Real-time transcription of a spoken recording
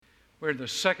We're in the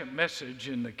second message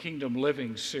in the Kingdom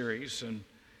Living series, and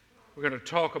we're going to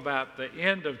talk about the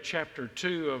end of chapter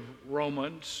 2 of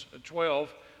Romans,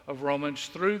 12 of Romans,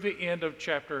 through the end of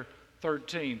chapter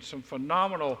 13. Some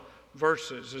phenomenal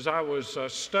verses. As I was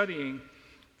studying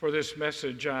for this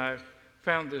message, I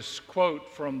found this quote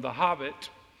from The Hobbit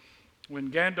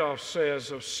when Gandalf says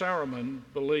of Saruman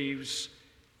believes,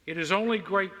 "It is only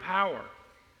great power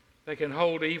that can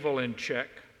hold evil in check.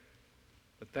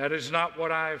 But that is not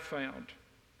what I have found.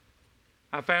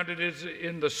 I found it is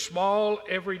in the small,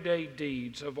 everyday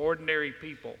deeds of ordinary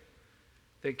people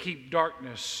that keep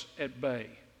darkness at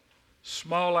bay.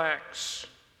 Small acts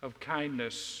of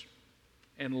kindness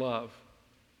and love."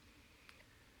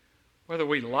 Whether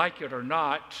we like it or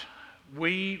not,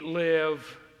 we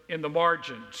live in the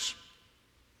margins.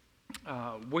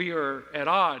 We are at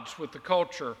odds with the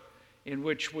culture in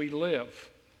which we live.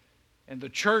 And the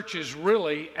church is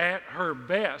really at her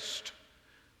best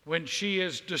when she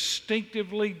is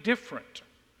distinctively different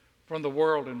from the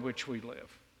world in which we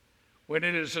live. When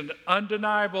it is an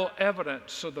undeniable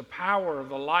evidence of the power of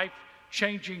the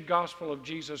life-changing gospel of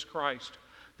Jesus Christ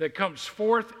that comes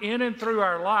forth in and through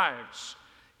our lives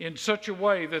in such a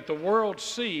way that the world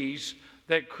sees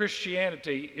that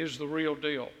Christianity is the real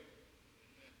deal.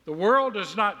 The world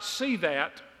does not see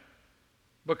that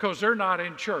because they're not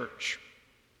in church.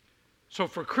 So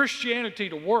for Christianity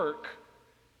to work,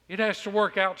 it has to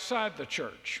work outside the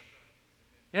church.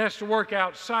 It has to work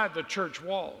outside the church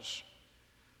walls.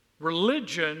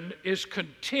 Religion is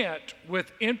content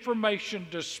with information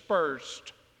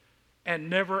dispersed and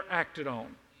never acted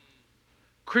on.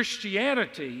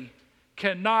 Christianity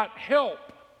cannot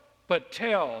help but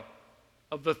tell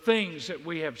of the things that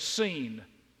we have seen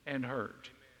and heard.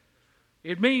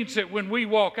 It means that when we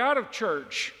walk out of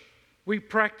church, we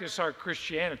practice our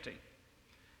Christianity.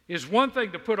 It's one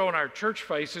thing to put on our church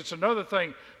face. It's another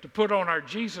thing to put on our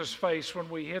Jesus face when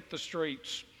we hit the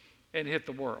streets and hit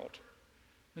the world.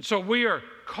 And so we are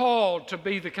called to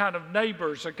be the kind of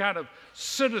neighbors, the kind of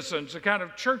citizens, the kind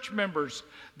of church members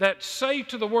that say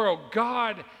to the world,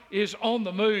 God is on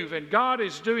the move and God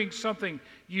is doing something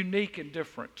unique and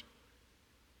different.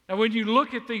 Now, when you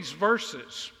look at these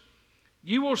verses,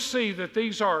 you will see that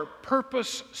these are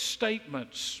purpose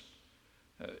statements.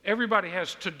 Everybody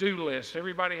has to-do lists.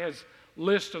 Everybody has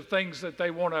lists of things that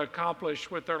they want to accomplish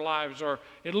with their lives, or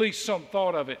at least some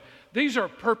thought of it. These are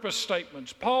purpose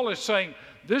statements. Paul is saying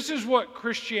this is what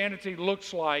Christianity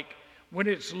looks like when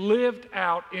it's lived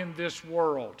out in this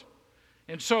world.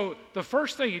 And so the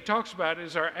first thing he talks about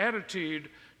is our attitude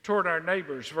toward our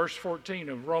neighbors. Verse 14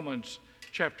 of Romans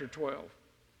chapter 12.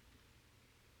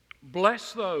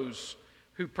 Bless those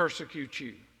who persecute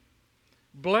you.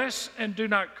 Bless and do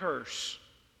not curse.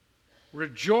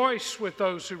 Rejoice with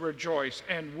those who rejoice,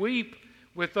 and weep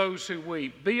with those who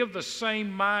weep. Be of the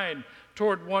same mind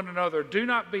toward one another. Do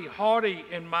not be haughty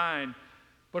in mind,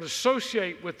 but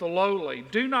associate with the lowly.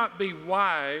 Do not be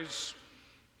wise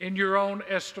in your own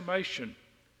estimation.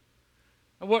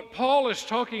 And what Paul is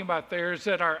talking about there is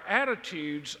that our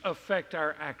attitudes affect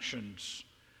our actions.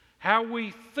 How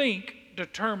we think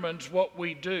determines what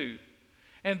we do.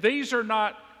 And these are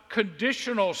not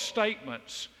conditional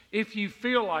statements. If you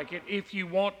feel like it, if you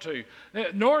want to.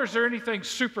 Nor is there anything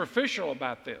superficial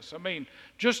about this. I mean,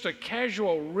 just a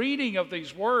casual reading of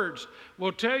these words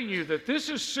will tell you that this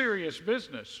is serious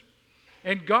business.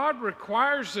 And God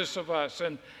requires this of us.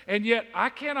 And yet I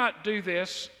cannot do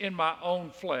this in my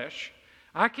own flesh.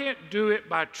 I can't do it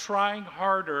by trying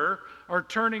harder or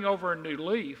turning over a new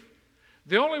leaf.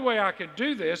 The only way I can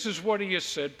do this is what he has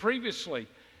said previously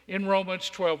in Romans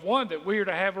 12:1, that we are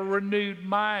to have a renewed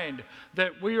mind,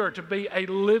 that we are to be a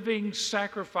living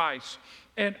sacrifice.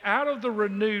 And out of the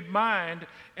renewed mind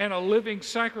and a living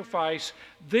sacrifice,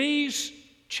 these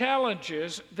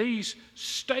challenges, these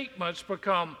statements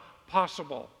become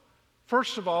possible.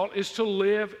 First of all is to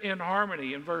live in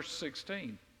harmony in verse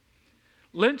 16.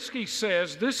 Linsky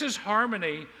says this is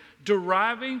harmony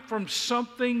deriving from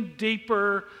something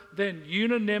deeper than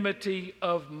unanimity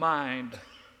of mind.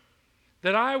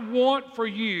 That I want for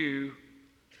you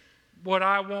what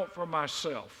I want for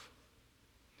myself.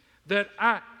 That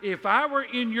if I were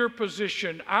in your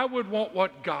position, I would want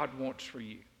what God wants for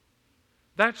you.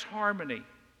 That's harmony.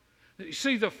 You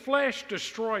see, the flesh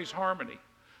destroys harmony.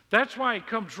 That's why he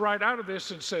comes right out of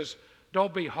this and says,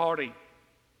 don't be haughty.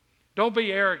 Don't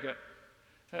be arrogant.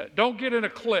 Don't get in a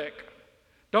clique.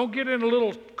 Don't get in a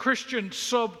little Christian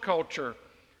subculture.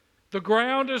 The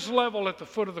ground is level at the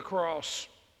foot of the cross.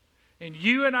 And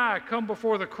you and I come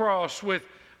before the cross with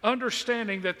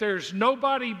understanding that there's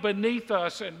nobody beneath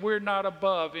us and we're not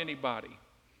above anybody.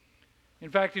 In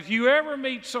fact, if you ever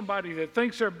meet somebody that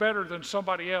thinks they're better than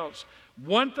somebody else,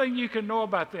 one thing you can know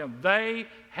about them, they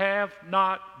have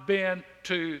not been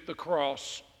to the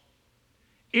cross.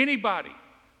 Anybody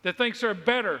that thinks they're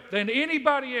better than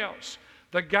anybody else,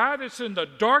 the guy that's in the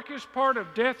darkest part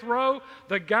of death row,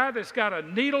 the guy that's got a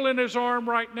needle in his arm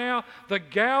right now, the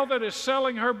gal that is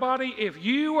selling her body, if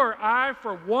you or I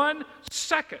for 1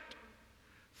 second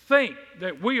think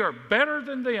that we are better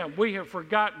than them, we have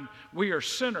forgotten we are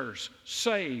sinners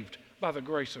saved by the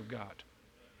grace of God.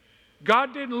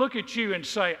 God didn't look at you and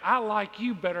say, I like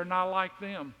you better than I like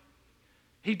them.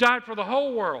 He died for the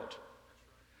whole world.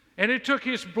 And it took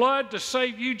His blood to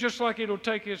save you just like it'll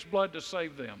take His blood to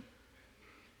save them.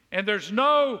 And there's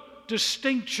no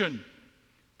distinction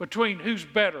between who's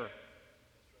better.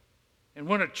 And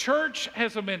when a church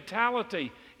has a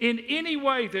mentality in any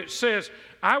way that says,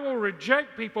 I will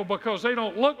reject people because they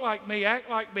don't look like me, act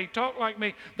like me, talk like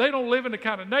me, they don't live in the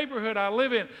kind of neighborhood I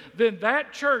live in, then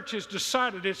that church has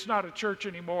decided it's not a church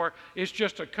anymore. It's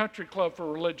just a country club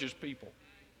for religious people.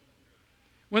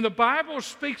 When the Bible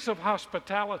speaks of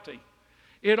hospitality,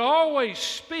 it always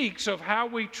speaks of how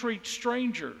we treat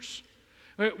strangers.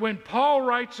 When Paul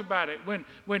writes about it,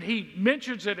 when he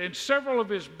mentions it in several of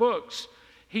his books,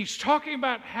 he's talking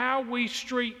about how we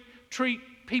treat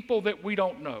people that we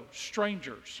don't know,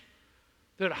 strangers.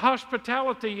 That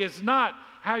hospitality is not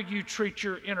how you treat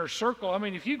your inner circle. I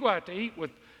mean, if you go out to eat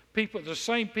with people, the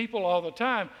same people all the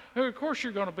time, of course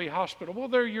you're going to be hospitable.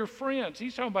 They're your friends.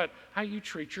 He's talking about how you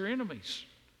treat your enemies,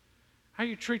 how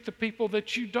you treat the people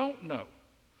that you don't know.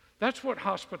 That's what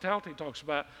hospitality talks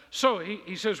about. So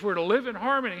he says we're to live in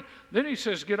harmony. Then he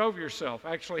says get over yourself.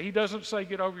 Actually, he doesn't say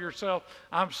get over yourself.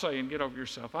 I'm saying get over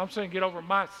yourself. I'm saying get over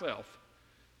myself.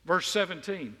 Verse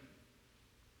 17.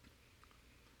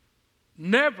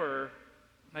 Never,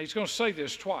 now he's going to say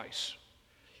this twice,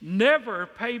 never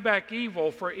pay back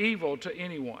evil for evil to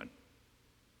anyone.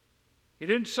 He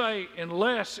didn't say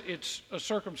unless it's a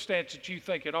circumstance that you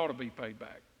think it ought to be paid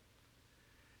back.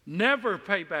 Never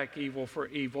pay back evil for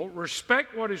evil.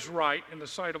 Respect what is right in the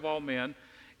sight of all men.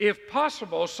 If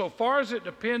possible, so far as it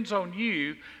depends on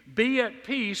you, be at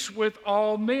peace with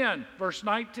all men. Verse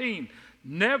 19.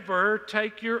 Never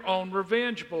take your own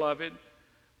revenge, beloved,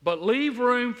 but leave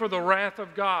room for the wrath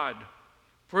of God.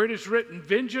 For it is written,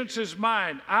 vengeance is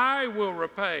mine, I will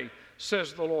repay,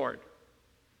 says the Lord.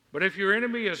 But if your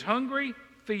enemy is hungry,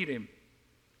 feed him.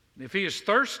 And if he is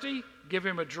thirsty, give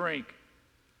him a drink.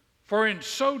 For in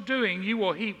so doing you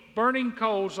will heap burning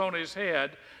coals on his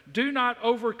head. Do not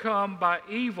overcome by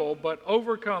evil, but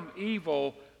overcome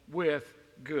evil with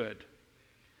good.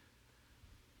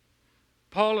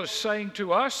 Paul is saying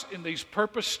to us in these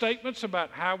purpose statements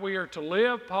about how we are to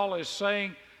live, Paul is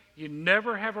saying you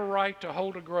never have a right to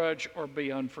hold a grudge or be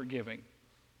unforgiving.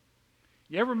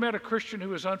 You ever met a Christian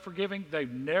who is unforgiving?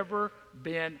 They've never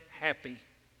been happy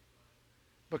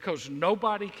because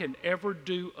nobody can ever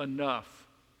do enough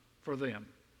for them.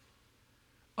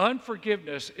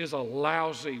 Unforgiveness is a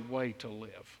lousy way to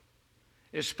live,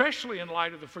 especially in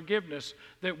light of the forgiveness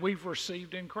that we've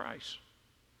received in Christ.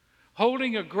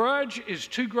 Holding a grudge is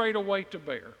too great a weight to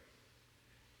bear.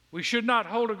 We should not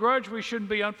hold a grudge. We shouldn't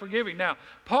be unforgiving. Now,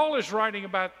 Paul is writing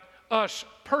about us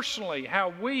personally,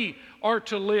 how we are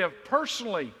to live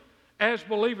personally as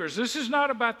believers. This is not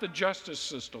about the justice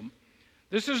system.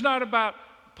 This is not about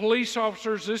police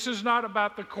officers. This is not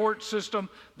about the court system.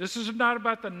 This is not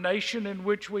about the nation in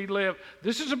which we live.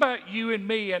 This is about you and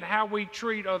me and how we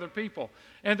treat other people.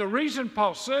 And the reason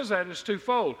Paul says that is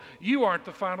twofold. You aren't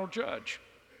the final judge.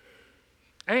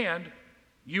 And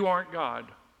you aren't God.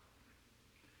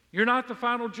 You're not the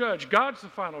final judge. God's the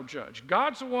final judge.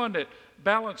 God's the one that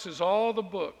balances all the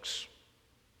books.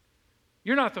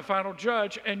 You're not the final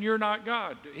judge, and you're not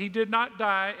God. He did not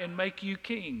die and make you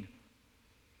king.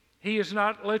 He has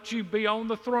not let you be on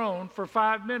the throne for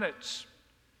 5 minutes.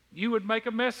 You would make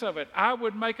a mess of it. I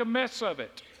would make a mess of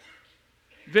it.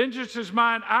 Vengeance is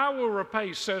mine, I will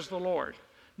repay, says the Lord.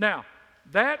 Now,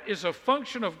 that is a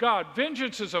function of God.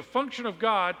 Vengeance is a function of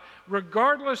God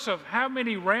regardless of how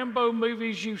many Rambo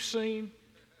movies you've seen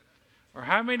or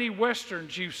how many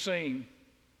Westerns you've seen.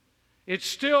 It's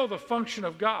still the function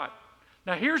of God.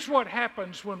 Now, here's what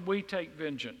happens when we take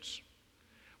vengeance.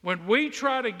 When we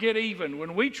try to get even,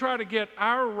 when we try to get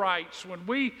our rights, when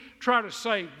we try to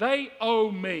say, they owe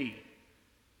me,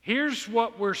 here's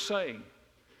what we're saying.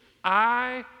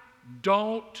 I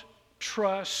don't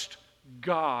trust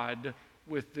God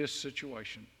with this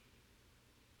situation.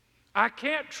 I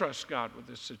can't trust God with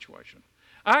this situation.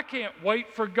 I can't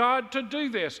wait for God to do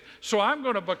this. So I'm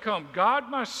going to become God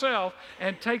myself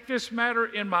and take this matter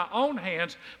in my own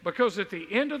hands, because at the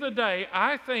end of the day,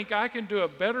 I think I can do a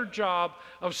better job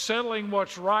of settling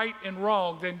what's right and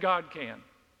wrong than God can.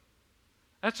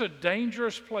 That's a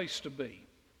dangerous place to be.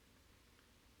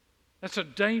 That's a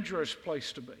dangerous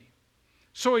place to be.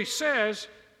 So he says,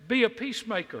 be a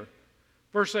peacemaker.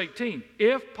 Verse 18,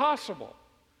 if possible,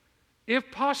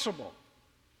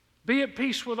 be at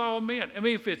peace with all men. I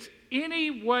mean, if it's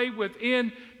any way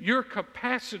within your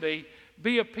capacity,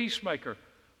 be a peacemaker.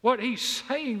 What he's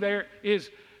saying there is,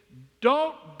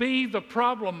 don't be the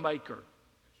problem maker.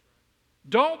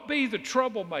 Don't be the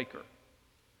troublemaker.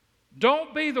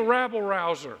 Don't be the rabble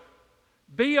rouser.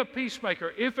 Be a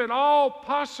peacemaker. If at all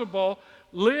possible,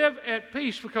 live at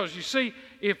peace. Because you see,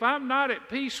 if I'm not at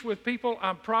peace with people,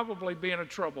 I'm probably being a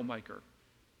troublemaker.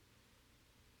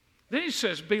 Then he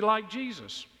says, be like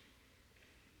Jesus.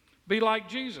 Be like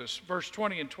Jesus, verse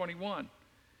 20 and 21.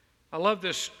 I love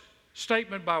this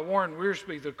statement by Warren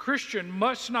Wiersbe. The Christian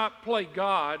must not play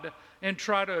God and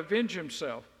try to avenge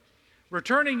himself.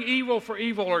 Returning evil for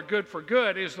evil or good for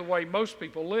good is the way most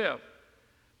people live.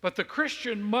 But the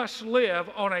Christian must live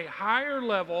on a higher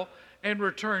level and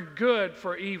return good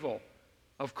for evil.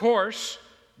 Of course,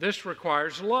 this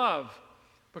requires love,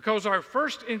 because our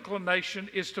first inclination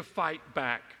is to fight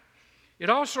back. It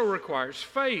also requires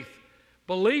faith,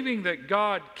 believing that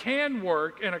God can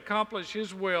work and accomplish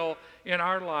His will in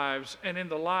our lives and in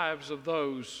the lives of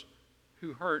those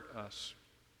who hurt us.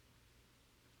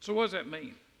 So what does that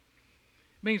mean?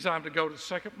 It means I'm to go to the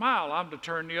second mile. I'm to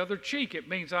turn the other cheek. It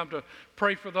means I'm to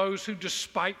pray for those who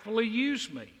despitefully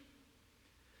use me.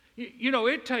 You know,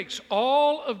 it takes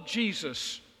all of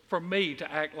Jesus for me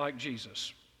to act like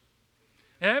Jesus.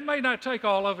 And it may not take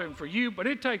all of Him for you, but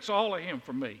it takes all of Him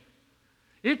for me.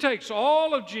 It takes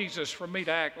all of Jesus for me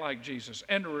to act like Jesus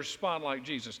and to respond like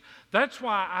Jesus. That's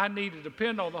why I need to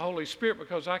depend on the Holy Spirit,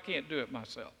 because I can't do it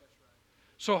myself.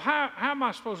 So how am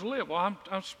I supposed to live? Well,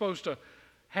 I'm supposed to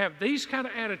have these kind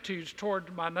of attitudes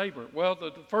toward my neighbor. Well,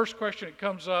 the first question that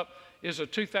comes up is a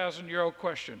 2,000-year-old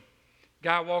question.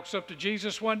 Guy walks up to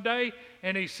Jesus one day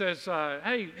and he says,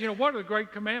 hey, what are the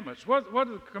great commandments? What are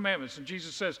the commandments? And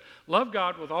Jesus says, love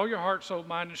God with all your heart, soul,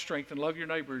 mind, and strength, and love your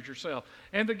neighbor as yourself.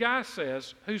 And the guy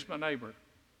says, who's my neighbor?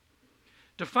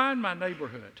 Define my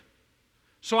neighborhood.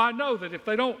 So I know that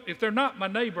if they're not my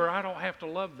neighbor, I don't have to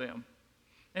love them.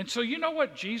 And so you know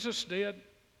what Jesus did?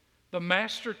 The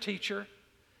master teacher,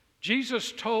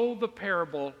 Jesus told the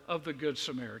parable of the Good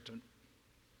Samaritan.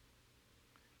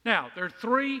 Now, there are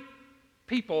three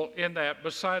people in that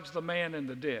besides the man in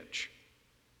the ditch.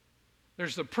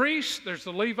 There's the priest, there's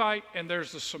the Levite, and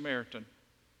there's the Samaritan.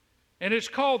 And it's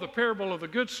called the parable of the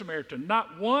Good Samaritan.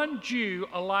 Not one Jew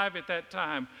alive at that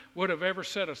time would have ever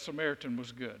said a Samaritan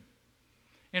was good.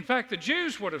 In fact, the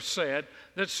Jews would have said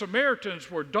that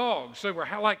Samaritans were dogs. They were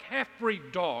like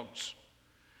half-breed dogs.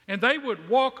 And they would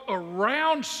walk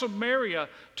around Samaria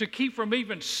to keep from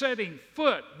even setting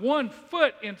one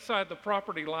foot inside the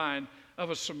property line of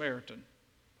a Samaritan.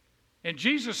 And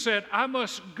Jesus said, I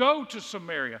must go to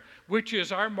Samaria, which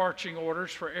is our marching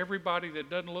orders for everybody that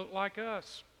doesn't look like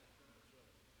us.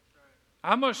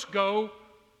 I must go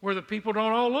where the people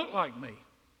don't all look like me.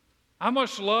 I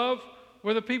must love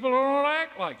where the people don't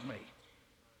act like me.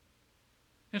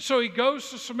 And so he goes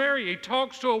to Samaria. He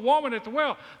talks to a woman at the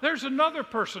well. There's another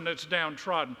person that's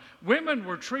downtrodden. Women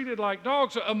were treated like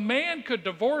dogs. A man could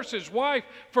divorce his wife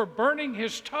for burning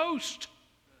his toast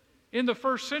in the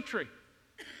first century.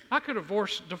 I could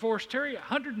divorce Terry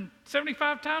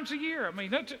 175 times a year. I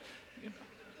mean, that's...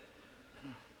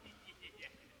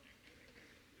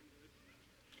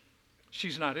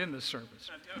 She's not in this service.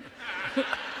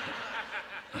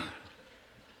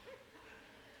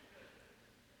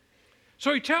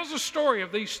 So he tells a story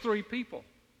of these three people.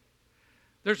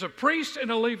 There's a priest and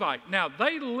a Levite. Now,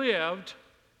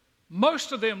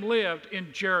 most of them lived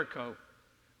in Jericho,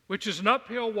 which is an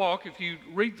uphill walk. If you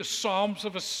read the Psalms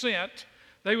of Ascent,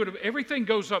 everything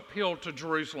goes uphill to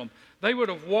Jerusalem. They would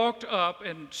have walked up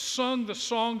and sung the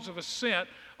songs of ascent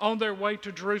on their way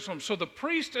to Jerusalem. So the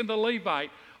priest and the Levite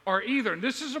are either, and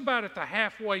this is about at the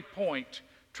halfway point,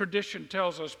 tradition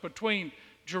tells us, between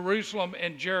Jerusalem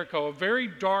and Jericho, a very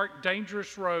dark,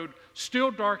 dangerous road,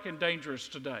 still dark and dangerous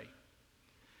today.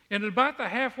 And at about the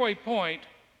halfway point,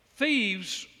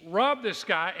 thieves rob this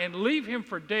guy and leave him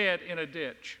for dead in a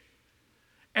ditch.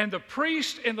 And the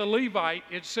priest and the Levite,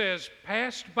 it says,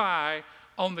 passed by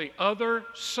on the other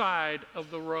side of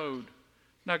the road.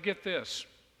 Now get this.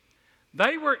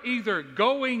 They were either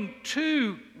going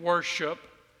to worship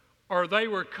or they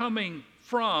were coming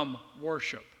from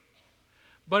worship.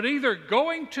 but either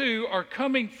going to or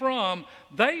coming from,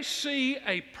 they see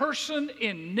a person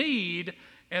in need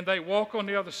and they walk on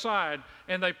the other side,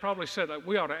 and they probably said,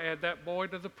 we ought to add that boy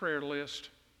to the prayer list.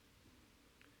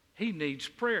 He needs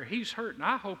prayer. He's hurting.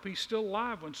 I hope he's still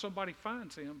alive when somebody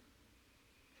finds him.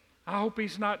 I hope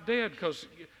he's not dead, because,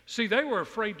 see, they were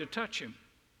afraid to touch him.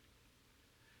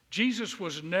 Jesus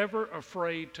was never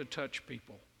afraid to touch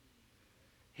people.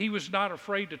 He was not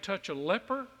afraid to touch a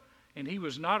leper, and he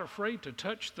was not afraid to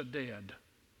touch the dead,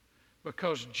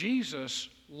 because Jesus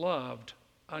loved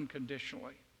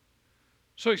unconditionally.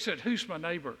 So he said, who's my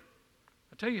neighbor?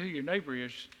 I'll tell you who your neighbor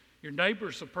is. Your neighbor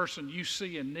is the person you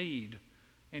see in need,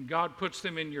 and God puts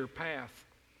them in your path,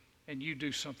 and you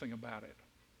do something about it.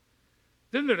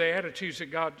 Then there are the attitudes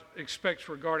that God expects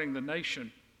regarding the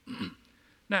nation.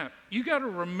 Now, you got to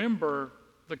remember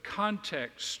the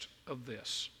context of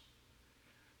this.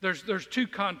 There's two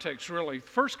contexts, really. The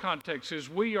first context is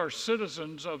we are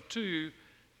citizens of two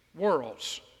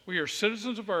worlds. We are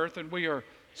citizens of earth, and we are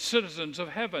citizens of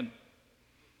heaven.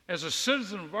 As a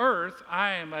citizen of earth,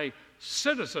 I am a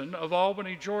citizen of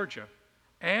Albany, Georgia,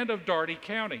 and of Dougherty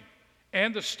County,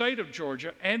 and the state of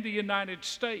Georgia, and the United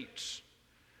States.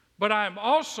 But I am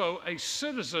also a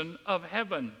citizen of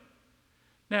heaven.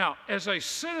 Now, as a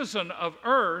citizen of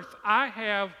earth, I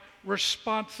have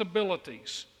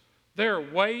responsibilities. There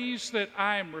are ways that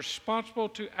I am responsible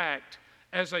to act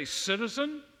as a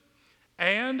citizen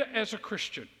and as a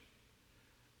Christian.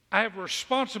 I have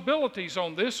responsibilities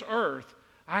on this earth.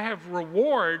 I have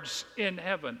rewards in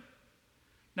heaven.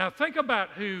 Now think about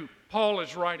who Paul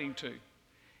is writing to.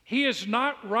 He is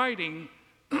not writing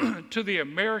to the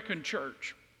American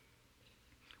church,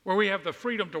 where we have the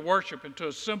freedom to worship and to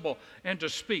assemble and to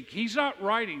speak. He's not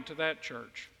writing to that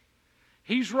church.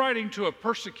 He's writing to a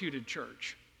persecuted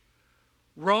church.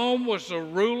 Rome was the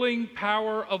ruling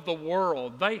power of the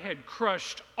world. They had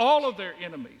crushed all of their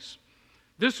enemies.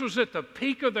 This was at the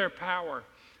peak of their power.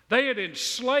 They had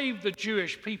enslaved the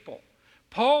Jewish people.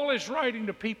 Paul is writing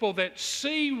to people that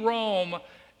see Rome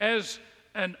as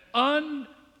an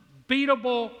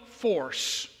unbeatable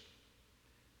force.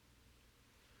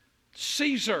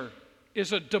 Caesar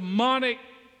is a demonic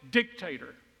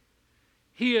dictator.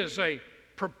 He is a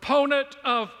proponent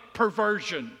of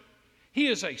perversion. He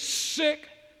is a sick,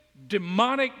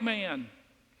 demonic man,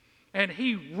 and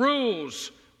he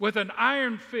rules with an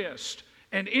iron fist,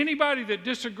 and anybody that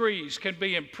disagrees can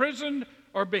be imprisoned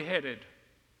or beheaded.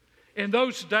 In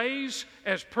those days,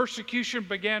 as persecution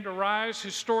began to rise,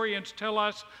 historians tell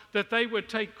us that they would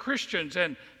take Christians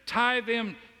and tie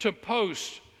them to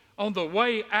posts on the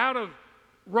way out of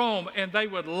Rome, and they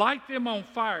would light them on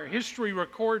fire. History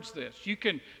records this. You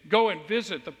can go and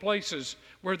visit the places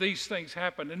where these things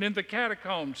happen. And in the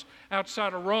catacombs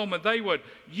outside of Rome, and they would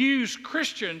use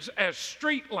Christians as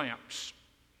street lamps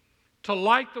to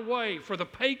light the way for the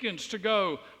pagans to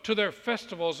go to their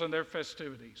festivals and their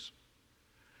festivities.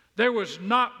 There was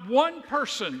not one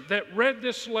person that read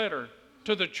this letter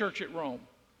to the church at Rome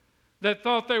that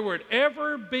thought there would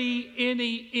ever be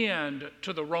any end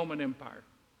to the Roman Empire.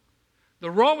 The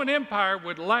Roman Empire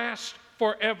would last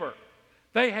forever.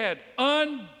 They had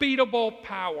unbeatable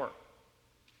power.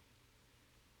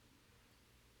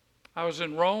 I was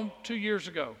in Rome 2 years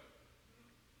ago.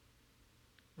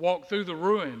 Walked through the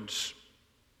ruins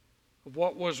of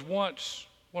what was once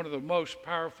one of the most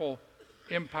powerful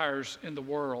empires in the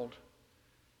world.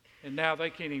 And now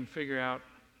they can't even figure out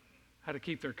how to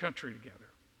keep their country together.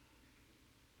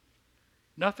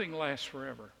 Nothing lasts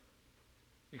forever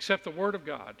except the Word of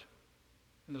God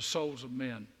and the souls of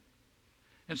men.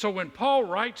 And so when Paul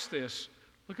writes this,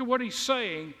 look at what he's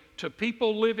saying to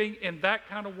people living in that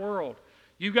kind of world.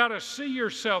 You've got to see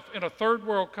yourself in a third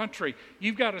world country.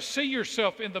 You've got to see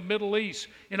yourself in the Middle East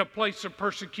in a place of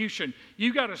persecution.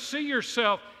 You've got to see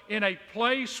yourself in a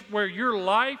place where your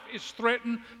life is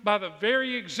threatened by the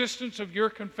very existence of your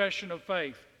confession of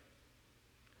faith.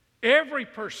 Every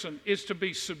person is to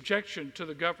be subjection to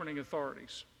the governing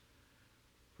authorities.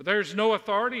 For there is no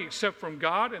authority except from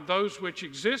God, and those which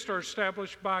exist are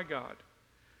established by God.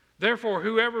 Therefore,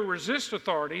 whoever resists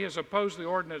authority has opposed the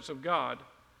ordinance of God,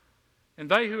 and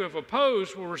they who have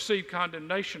opposed will receive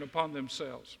condemnation upon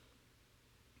themselves.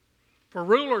 For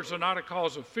rulers are not a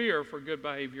cause of fear for good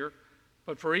behavior,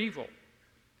 but for evil.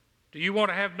 Do you want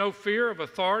to have no fear of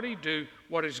authority? Do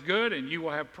what is good, and you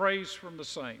will have praise from the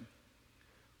same.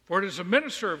 For it is a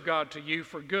minister of God to you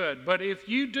for good. But if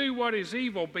you do what is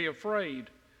evil, be afraid.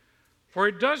 For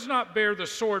it does not bear the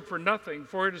sword for nothing,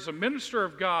 for it is a minister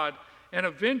of God, an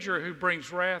avenger who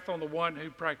brings wrath on the one who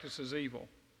practices evil.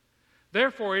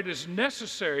 Therefore, it is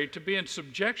necessary to be in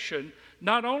subjection,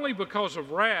 not only because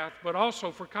of wrath, but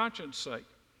also for conscience sake.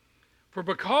 For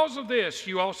because of this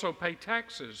you also pay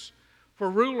taxes, for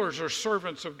rulers are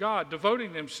servants of God,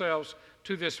 devoting themselves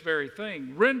to this very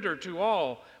thing. Render to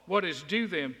all what is due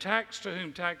them, tax to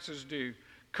whom tax is due,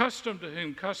 custom to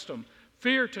whom custom,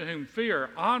 fear to whom fear,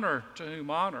 honor to whom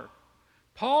honor.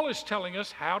 Paul is telling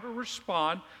us how to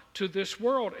respond to this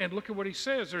world. And look at what he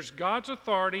says. There's God's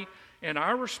authority and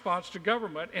our response to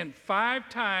government. And 5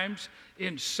 times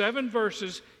in 7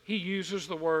 verses, he uses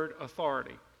the word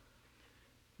authority.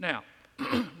 Now,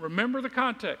 remember the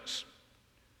context.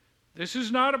 This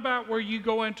is not about where you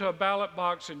go into a ballot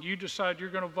box and you decide you're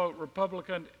going to vote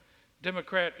Republican,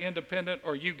 Democrat, Independent,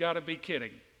 or you got to be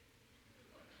kidding.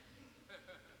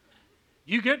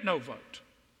 You get no vote.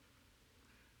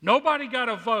 Nobody got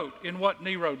a vote in what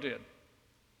Nero did.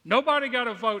 Nobody got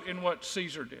a vote in what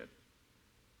Caesar did.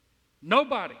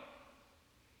 Nobody.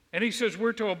 And he says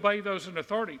we're to obey those in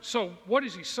authority. So what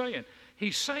is he saying?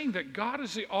 He's saying that God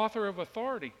is the author of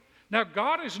authority. Now,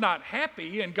 God is not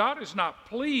happy and God is not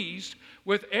pleased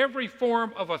with every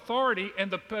form of authority and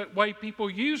the way people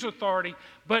use authority,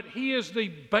 but he is the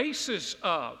basis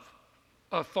of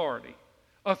authority.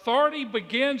 Authority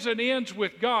begins and ends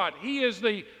with God. He is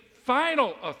the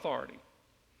final authority.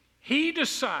 He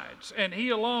decides and he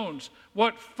alone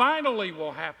what finally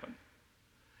will happen.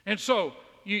 And so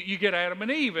you get Adam and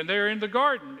Eve, and they're in the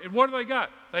garden. And what do they got?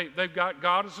 They've got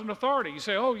God as an authority. You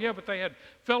say, oh, yeah, but they had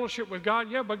fellowship with God.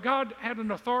 Yeah, but God had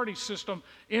an authority system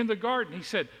in the garden. He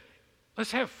said,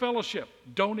 let's have fellowship.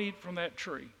 Don't eat from that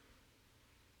tree.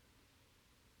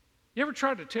 You ever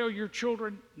tried to tell your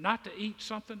children not to eat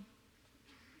something?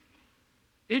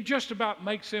 It just about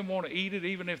makes them want to eat it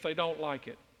even if they don't like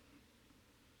it.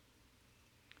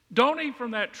 Don't eat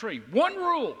from that tree. One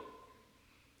rule.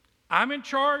 I'm in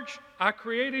charge. I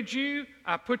created you.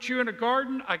 I put you in a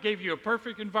garden. I gave you a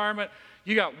perfect environment.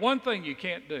 You got one thing you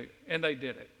can't do, and they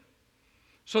did it.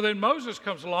 So then Moses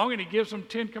comes along and he gives them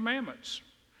 10 commandments.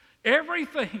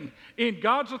 Everything in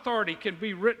God's authority can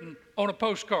be written on a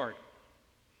postcard.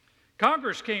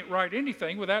 Congress can't write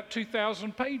anything without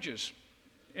 2,000 pages,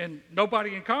 and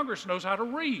nobody in Congress knows how to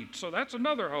read, so that's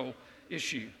another whole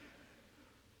issue.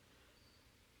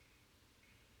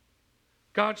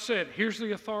 God said, here's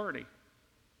the authority.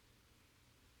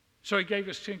 So he gave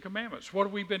us 10 commandments. What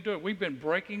have we been doing? We've been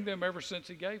breaking them ever since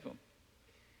he gave them.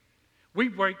 We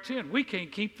break 10. We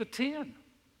can't keep the 10.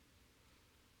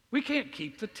 We can't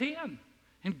keep the 10.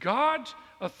 And God's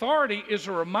authority is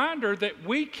a reminder that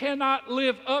we cannot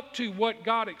live up to what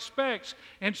God expects.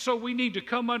 And so we need to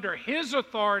come under his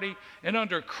authority and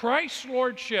under Christ's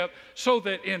lordship so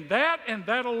that in that and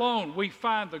that alone we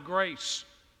find the grace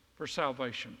for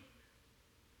salvation.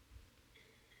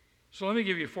 So let me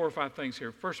give you 4 or 5 things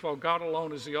here. First of all, God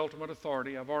alone is the ultimate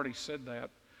authority. I've already said that.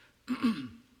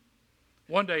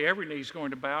 One day every knee is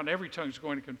going to bow and every tongue is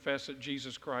going to confess that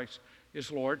Jesus Christ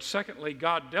is Lord. Secondly,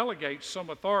 God delegates some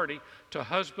authority to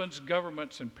husbands,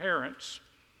 governments, and parents,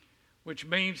 which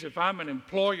means if I'm an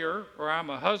employer or I'm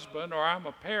a husband or I'm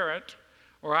a parent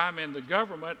or I'm in the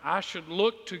government, I should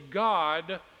look to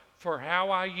God for how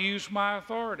I use my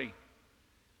authority.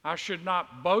 I should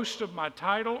not boast of my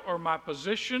title or my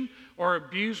position or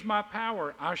abuse my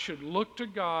power. I should look to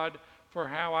God for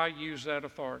how I use that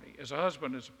authority as a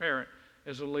husband, as a parent,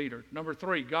 as a leader. Number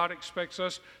 3, God expects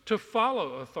us to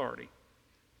follow authority.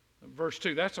 Verse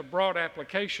 2, that's a broad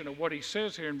application of what he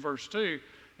says here in verse 2,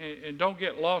 and don't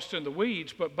get lost in the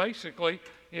weeds, but basically,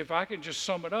 if I can just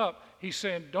sum it up, he's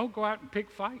saying don't go out and pick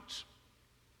fights.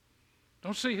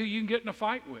 Don't see who you can get in a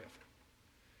fight with.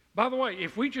 By the way,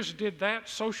 if we just did that,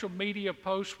 social media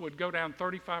posts would go down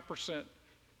 35%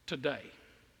 today.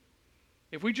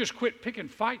 If we just quit picking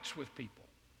fights with people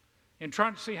and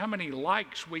trying to see how many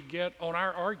likes we get on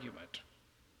our argument.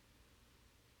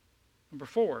 Number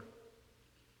 4,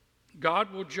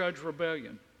 God will judge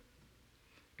rebellion.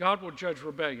 God will judge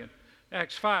rebellion.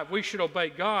 Acts 5, we should obey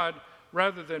God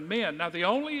rather than men. Now, the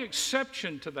only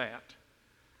exception to that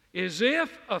is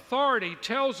if authority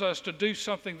tells us to do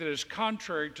something that is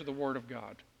contrary to the Word of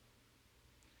God.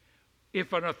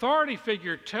 If an authority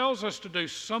figure tells us to do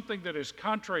something that is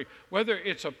contrary, whether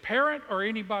it's a parent or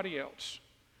anybody else,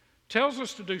 tells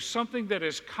us to do something that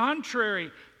is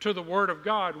contrary to the Word of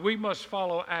God, we must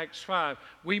follow Acts 5.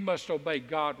 We must obey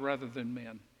God rather than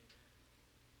men.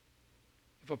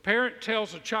 If a parent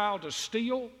tells a child to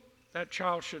steal, that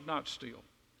child should not steal.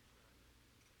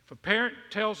 If a parent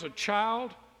tells a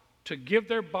child to give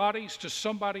their bodies to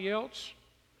somebody else,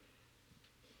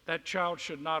 that child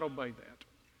should not obey that.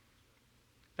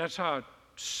 That's how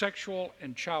sexual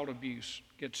and child abuse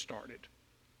gets started.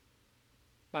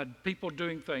 By people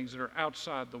doing things that are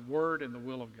outside the Word and the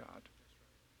will of God.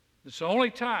 It's the only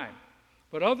time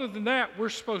But other than that, we're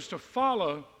supposed to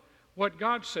follow what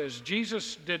God says.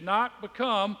 Jesus did not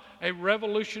become a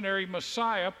revolutionary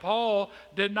Messiah. Paul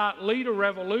did not lead a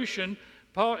revolution.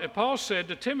 Paul said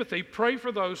to Timothy, pray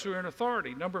for those who are in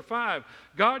authority. Number 5,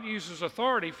 God uses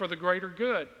authority for the greater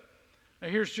good. Now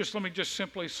let me just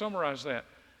simply summarize that.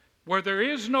 Where there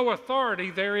is no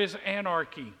authority, there is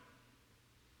anarchy.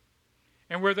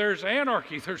 And where there's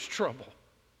anarchy, there's trouble.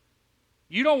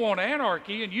 You don't want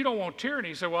anarchy and you don't want tyranny.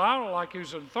 You say, well, I don't like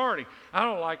who's in authority. I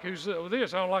don't like who's over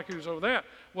this. I don't like who's over that.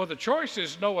 Well, the choice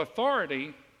is no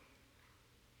authority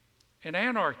and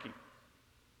anarchy.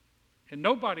 And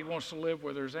nobody wants to live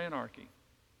where there's anarchy.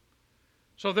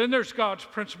 So then there's God's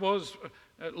principles.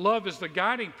 Love is the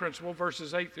guiding principle,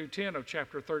 verses 8 through 10 of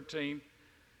chapter 13.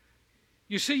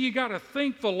 You see, you got to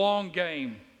think the long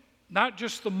game, not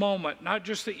just the moment, not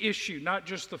just the issue, not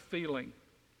just the feeling.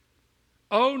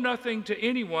 Owe nothing to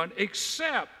anyone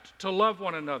except to love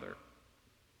one another.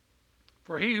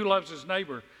 For he who loves his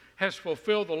neighbor has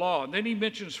fulfilled the law. And then he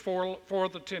mentions four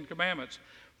of the 10 commandments.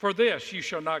 For this, you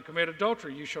shall not commit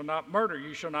adultery, you shall not murder,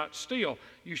 you shall not steal,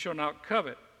 you shall not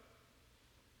covet.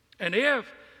 And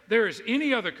if there is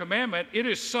any other commandment, it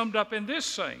is summed up in this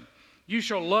saying, you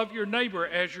shall love your neighbor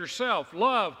as yourself.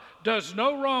 Love does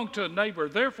no wrong to a neighbor.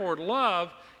 Therefore,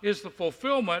 love is the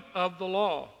fulfillment of the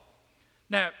law.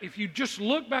 Now, if you just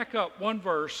look back up one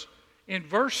verse, in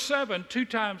verse 7, 2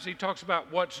 times he talks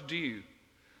about what's due.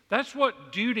 That's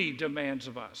what duty demands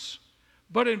of us.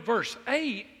 But in verse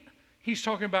 8, he's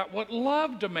talking about what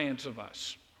love demands of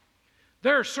us.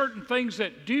 There are certain things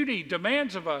that duty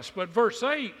demands of us, but verse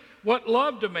 8, what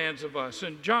love demands of us.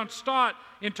 And John Stott,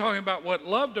 in talking about what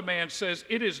love demands, says,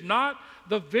 it is not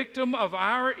the victim of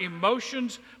our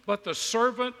emotions, but the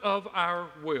servant of our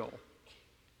will.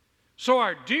 So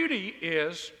our duty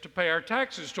is to pay our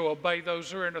taxes, to obey those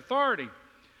who are in authority.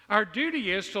 Our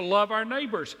duty is to love our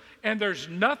neighbors. And there's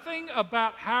nothing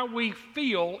about how we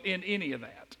feel in any of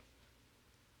that.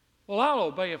 Well, I'll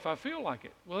obey if I feel like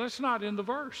it. Well, that's not in the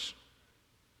verse.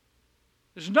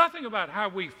 There's nothing about how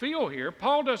we feel here.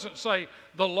 Paul doesn't say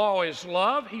the law is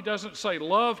love. He doesn't say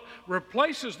love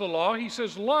replaces the law. He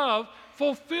says love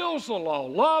fulfills the law.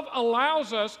 Love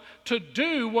allows us to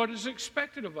do what is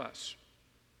expected of us.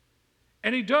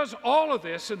 And he does all of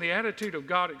this in the attitude of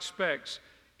God expects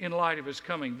in light of his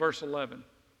coming. Verse 11.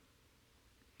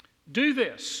 Do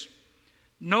this,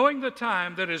 knowing the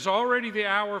time that is already the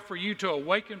hour for you to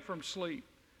awaken from sleep.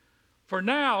 For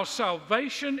now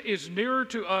salvation is nearer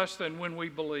to us than when we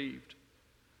believed.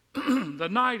 The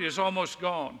night is almost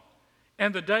gone,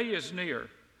 and the day is near.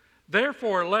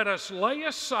 Therefore let us lay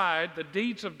aside the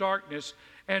deeds of darkness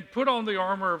and put on the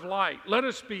armor of light. Let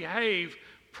us behave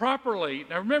properly.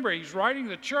 Now remember, he's writing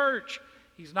the church.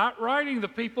 He's not writing the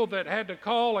people that had to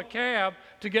call a cab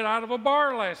to get out of a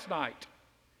bar last night.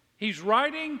 He's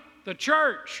writing the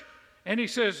church. And he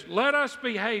says, let us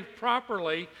behave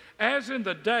properly as in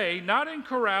the day, not in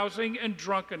carousing and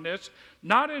drunkenness,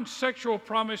 not in sexual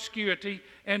promiscuity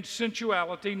and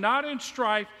sensuality, not in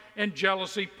strife and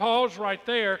jealousy. Paul's right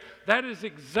there. That is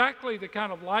exactly the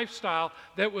kind of lifestyle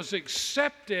that was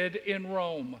accepted in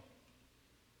Rome.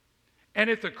 And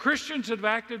if the Christians had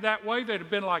acted that way, they'd have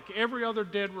been like every other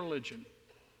dead religion.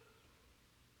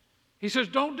 He says,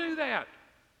 don't do that.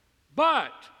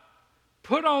 But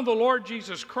put on the Lord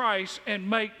Jesus Christ and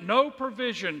make no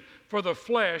provision for the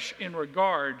flesh in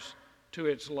regards to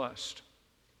its lust.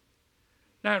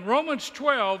 Now in Romans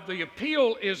 12, the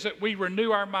appeal is that we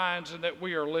renew our minds and that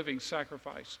we are a living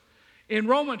sacrifice. In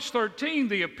Romans 13,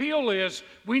 the appeal is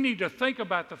we need to think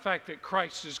about the fact that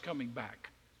Christ is coming back.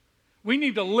 We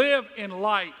need to live in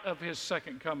light of his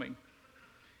second coming.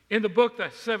 In the book,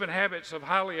 The 7 Habits of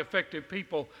Highly Effective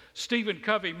People, Stephen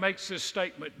Covey makes this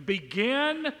statement,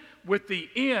 begin with the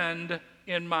end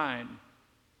in mind.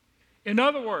 In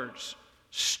other words,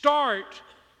 start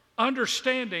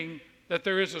understanding that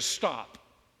there is a stop.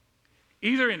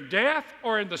 Either in death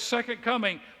or in the second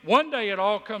coming, one day it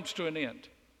all comes to an end.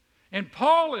 And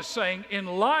Paul is saying, in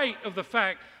light of the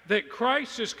fact that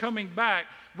Christ is coming back,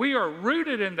 we are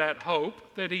rooted in that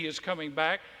hope that he is coming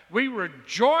back. We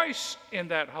rejoice in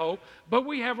that hope, but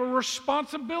we have a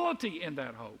responsibility in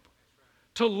that hope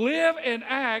to live and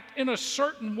act in a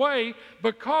certain way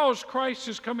because Christ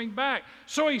is coming back.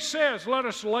 So he says, let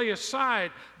us lay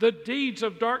aside the deeds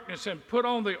of darkness and put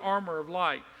on the armor of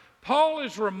light. Paul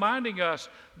is reminding us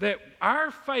that our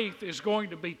faith is going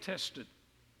to be tested.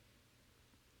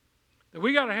 That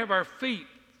we got to have our feet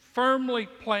firmly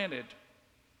planted,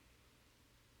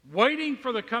 waiting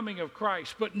for the coming of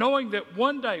Christ, but knowing that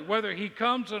one day, whether he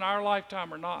comes in our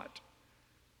lifetime or not,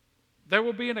 there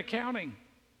will be an accounting.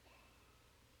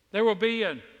 There will be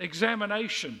an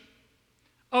examination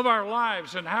of our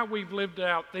lives and how we've lived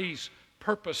out these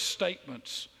purpose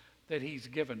statements that He's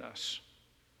given us.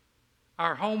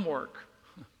 Our homework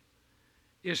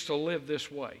is to live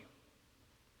this way.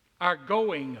 Our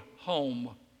going home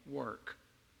work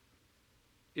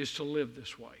is to live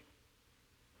this way.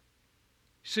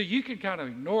 See, you can kind of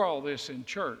ignore all this in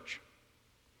church,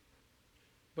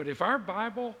 but if our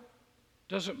Bible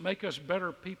doesn't make us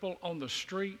better people on the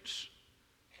streets,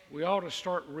 we ought to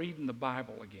start reading the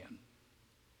Bible again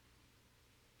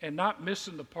and not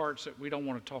missing the parts that we don't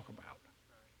want to talk about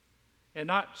and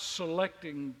not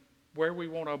selecting where we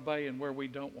want to obey and where we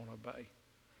don't want to obey.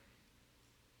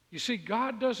 You see,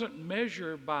 God doesn't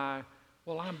measure by,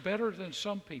 well, I'm better than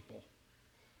some people.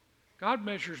 God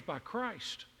measures by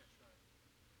Christ.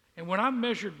 And when I'm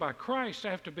measured by Christ,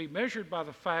 I have to be measured by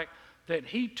the fact that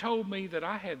He told me that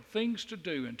I had things to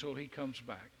do until He comes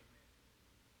back.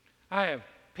 I have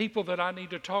people that I need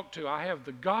to talk to. I have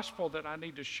the gospel that I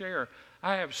need to share.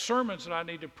 I have sermons that I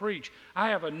need to preach. I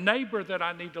have a neighbor that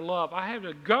I need to love. I have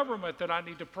a government that I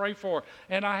need to pray for.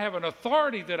 And I have an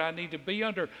authority that I need to be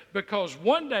under, because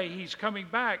one day He's coming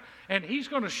back and He's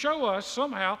going to show us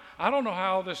somehow. I don't know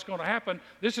how all this is going to happen.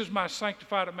 This is my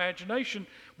sanctified imagination.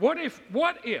 What if,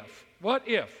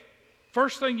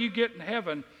 first thing you get in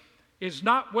heaven is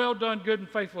not well done, good and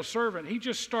faithful servant. He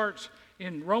just starts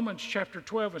in Romans chapter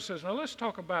 12 and says, now let's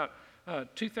talk about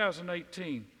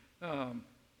 2018.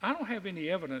 I don't have any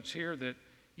evidence here that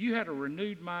you had a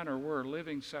renewed mind or were a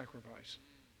living sacrifice.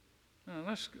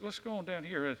 Let's go on down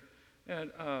here.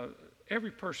 And every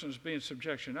person is being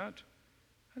subjection.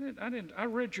 I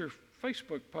read your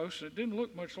Facebook post. It didn't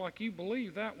look much like you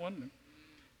believe that one.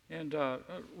 And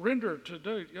render to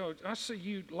do. You know, I see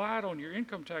you lied on your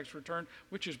income tax return,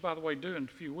 which is, by the way, due in a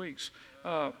few weeks.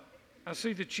 I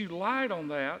see that you lied on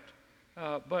that,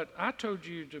 but I told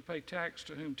you to pay tax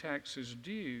to whom tax is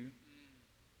due.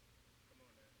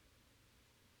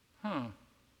 Huh.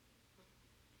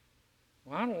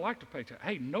 Well, I don't like to pay taxes.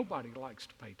 Hey, nobody likes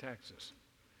to pay taxes.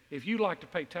 If you like to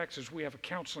pay taxes, we have a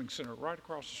counseling center right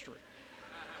across the street.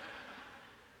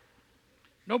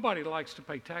 Nobody likes to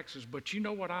pay taxes, but you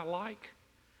know what I like?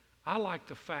 I like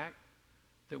the fact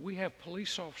that we have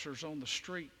police officers on the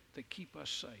street that keep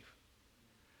us safe.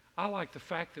 I like the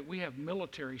fact that we have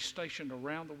military stationed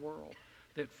around the world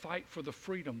that fight for the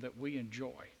freedom that we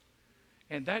enjoy.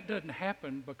 And that doesn't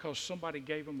happen because somebody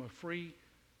gave them a free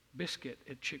biscuit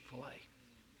at Chick-fil-A.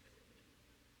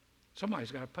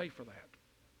 Somebody's got to pay for that.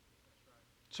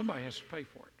 Somebody has to pay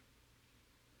for it.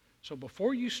 So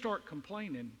before you start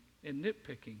complaining and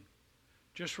nitpicking,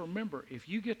 just remember, if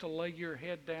you get to lay your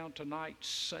head down tonight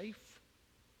safe,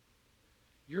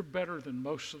 you're better than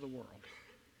most of the world.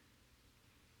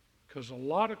 Because a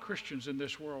lot of Christians in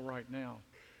this world right now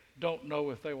don't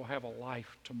know if they will have a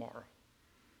life tomorrow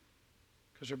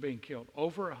because they're being killed.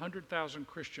 Over 100,000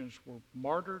 Christians were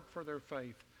martyred for their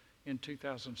faith in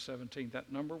 2017.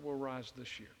 That number will rise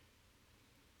this year.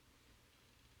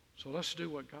 So let's do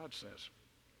what God says.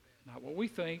 Not what we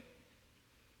think,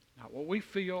 not what we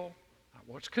feel, not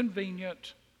what's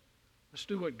convenient. Let's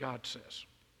do what God says.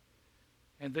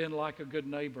 And then, like a good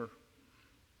neighbor,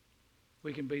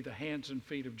 we can be the hands and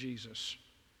feet of Jesus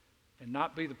and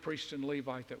not be the priest and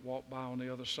Levite that walk by on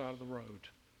the other side of the road.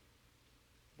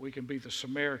 We can be the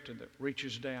Samaritan that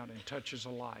reaches down and touches a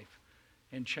life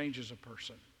and changes a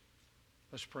person.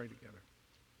 Let's pray together.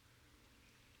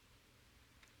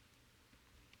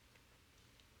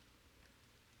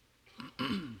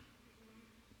 I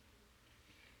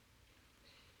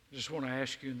just want to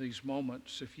ask you in these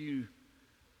moments, if you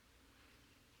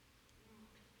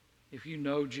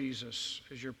know Jesus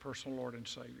as your personal Lord and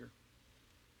Savior.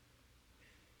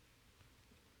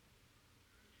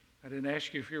 I didn't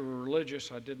ask you if you were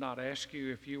religious. I did not ask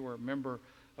you if you were a member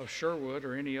of Sherwood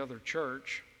or any other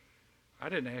church. I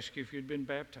didn't ask you if you'd been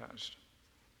baptized.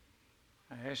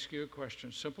 I asked you a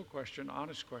question, simple question,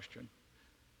 honest question.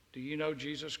 Do you know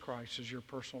Jesus Christ as your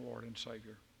personal Lord and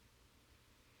Savior?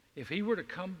 If He were to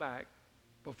come back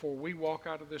before we walk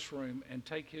out of this room and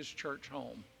take His church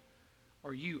home,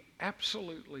 are you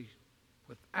absolutely,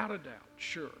 without a doubt,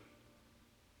 sure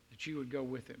that you would go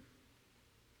with Him?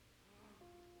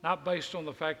 Not based on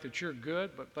the fact that you're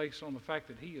good, but based on the fact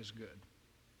that He is good.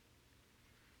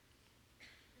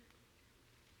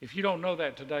 If you don't know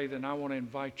that today, then I want to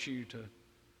invite you to,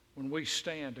 when we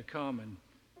stand, to come and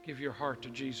give your heart to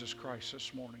Jesus Christ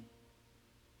this morning.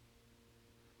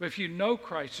 But if you know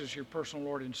Christ as your personal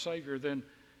Lord and Savior, then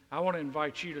I want to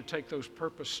invite you to take those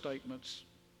purpose statements,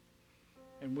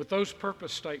 and with those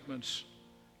purpose statements,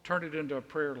 turn it into a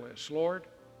prayer list. Lord,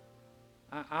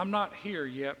 I'm not here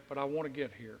yet, but I want to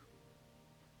get here.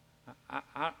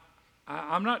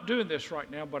 I'm not doing this right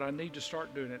now, but I need to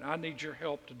start doing it. I need your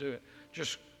help to do it.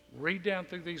 Just read down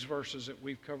through these verses that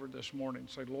we've covered this morning.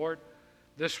 Say, Lord,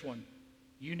 this one,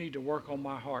 you need to work on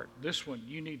my heart. This one,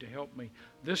 you need to help me.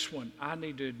 This one, I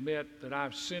need to admit that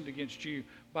I've sinned against you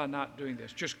by not doing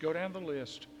this. Just go down the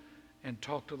list and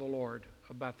talk to the Lord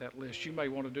about that list. You may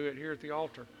want to do it here at the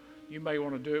altar. You may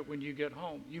want to do it when you get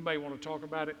home. You may want to talk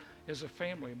about it as a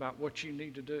family about what you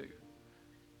need to do.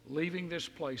 Leaving this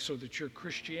place so that your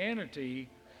Christianity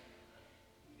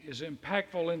is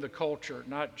impactful in the culture,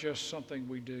 not just something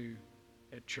we do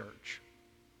at church.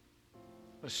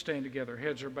 Let's stand together.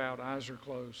 Heads are bowed, eyes are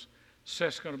closed.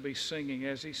 Seth's going to be singing.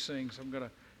 As he sings, I'm going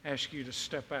to ask you to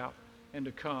step out and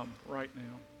to come right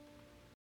now.